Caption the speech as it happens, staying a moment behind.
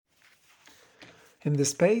In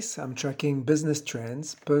this space, I'm tracking business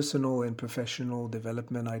trends, personal and professional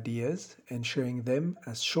development ideas, and sharing them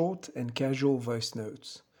as short and casual voice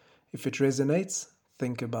notes. If it resonates,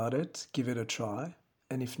 think about it, give it a try,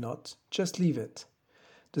 and if not, just leave it.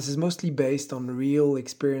 This is mostly based on real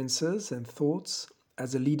experiences and thoughts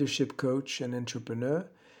as a leadership coach and entrepreneur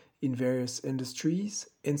in various industries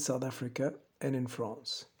in South Africa and in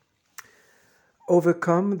France.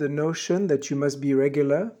 Overcome the notion that you must be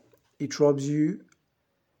regular. It robs you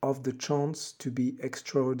of the chance to be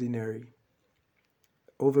extraordinary.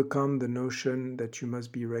 Overcome the notion that you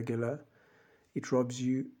must be regular. It robs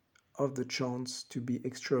you of the chance to be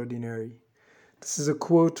extraordinary. This is a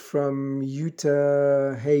quote from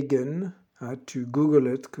Uta Hagen. I had to Google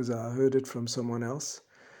it because I heard it from someone else.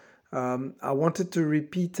 I wanted to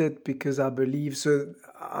repeat it because I believe so.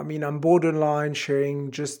 I'm borderline sharing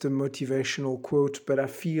just a motivational quote, but I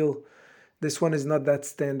feel this one is not that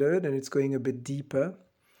standard and it's going a bit deeper.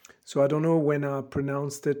 So I don't know when I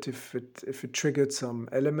pronounced it, if it triggered some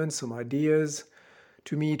elements, some ideas.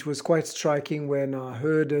 To me, it was quite striking when I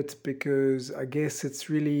heard it because I guess it's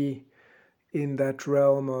really in that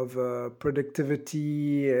realm of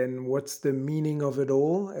productivity and what's the meaning of it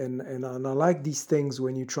all. And I like these things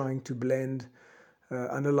when you're trying to blend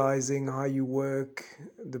analyzing how you work,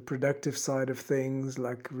 the productive side of things,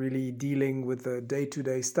 like really dealing with the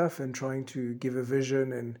day-to-day stuff and trying to give a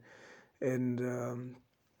vision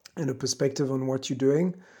and a perspective on what you're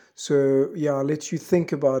doing. So yeah, I'll let you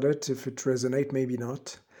think about it. If it resonates, maybe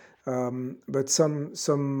not. But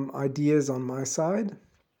some ideas on my side.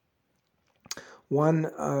 One,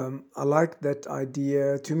 I like that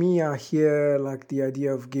idea. To me, I hear like the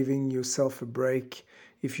idea of giving yourself a break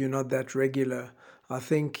if you're not that regular. I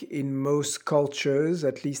think in most cultures,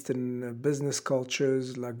 at least in business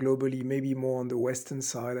cultures, like globally, maybe more on the Western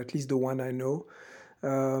side, at least the one I know,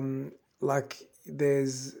 like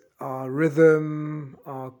there's our rhythm,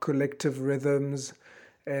 our collective rhythms,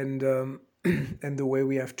 and and the way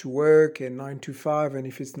we have to work, and 9 to 5, and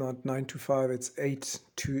if it's not 9 to 5, it's 8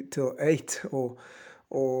 till 8,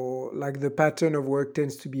 or like the pattern of work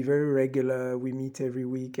tends to be very regular. We meet every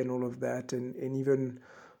week and all of that, and even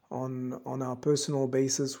on our personal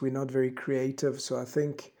basis, we're not very creative. So I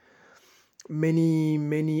think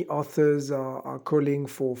many authors are calling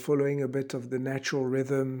for following a bit of the natural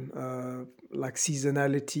rhythm, like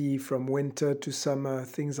seasonality from winter to summer.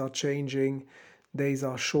 Things are changing, days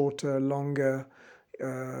are shorter, longer.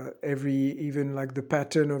 Every even like the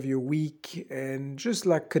pattern of your week, and just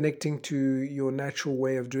like connecting to your natural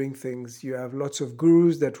way of doing things. You have lots of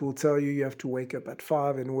gurus that will tell you have to wake up at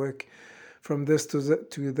 5 and work from this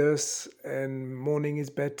to this, and morning is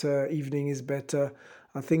better, evening is better.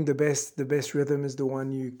 I think the best rhythm is the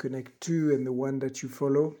one you connect to and the one that you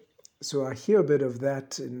follow. So I hear a bit of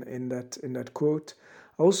that in that quote.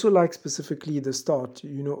 I also like specifically the start.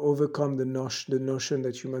 Overcome the notion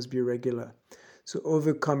that you must be regular. So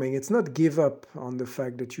overcoming, it's not give up on the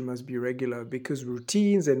fact that you must be regular, because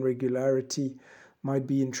routines and regularity might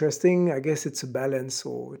be interesting. I guess it's a balance,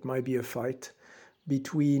 or it might be a fight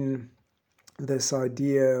between this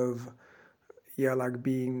idea of like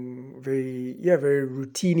being very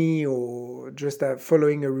routiny, or just that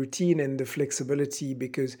following a routine, and the flexibility,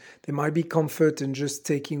 because there might be comfort in just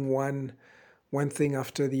taking one thing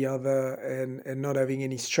after the other, and not having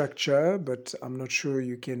any structure. But I'm not sure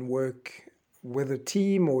you can work with a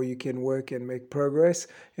team, or you can work and make progress.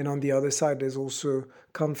 And on the other side, there's also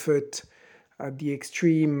comfort at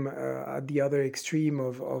the other extreme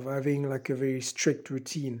of having like a very strict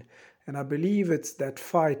routine. And I believe it's that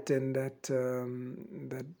fight and that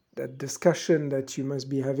discussion that you must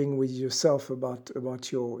be having with yourself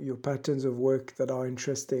about your patterns of work that are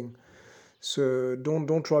interesting. So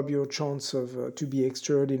don't rob your chance of to be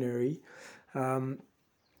extraordinary. Um,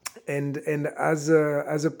 and as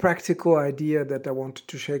a practical idea that I wanted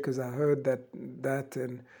to share, because I heard that,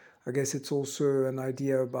 and I guess it's also an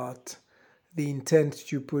idea about the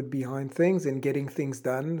intent you put behind things and getting things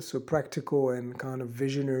done. So practical and kind of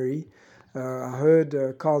visionary. I heard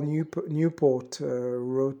Carl Newport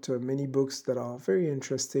wrote many books that are very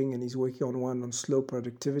interesting, and he's working on one on slow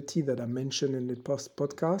productivity that I mentioned in the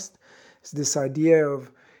podcast. It's this idea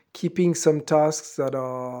of keeping some tasks that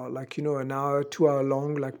are like, an hour, 2 hour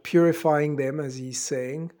long, like purifying them, as he's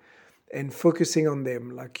saying, and focusing on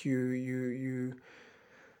them. Like you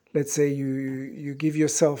let's say you give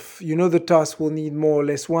yourself, the task will need more or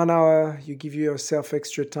less 1 hour. You give yourself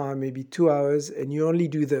extra time, maybe 2 hours, and you only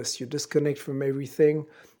do this. You disconnect from everything.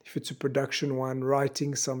 If it's a production one,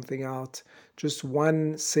 writing something out, just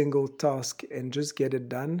one single task, and just get it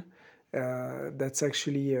done. That's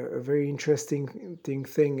actually a very interesting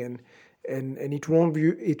thing, and it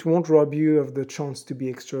won't rob you of the chance to be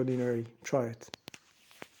extraordinary. Try it.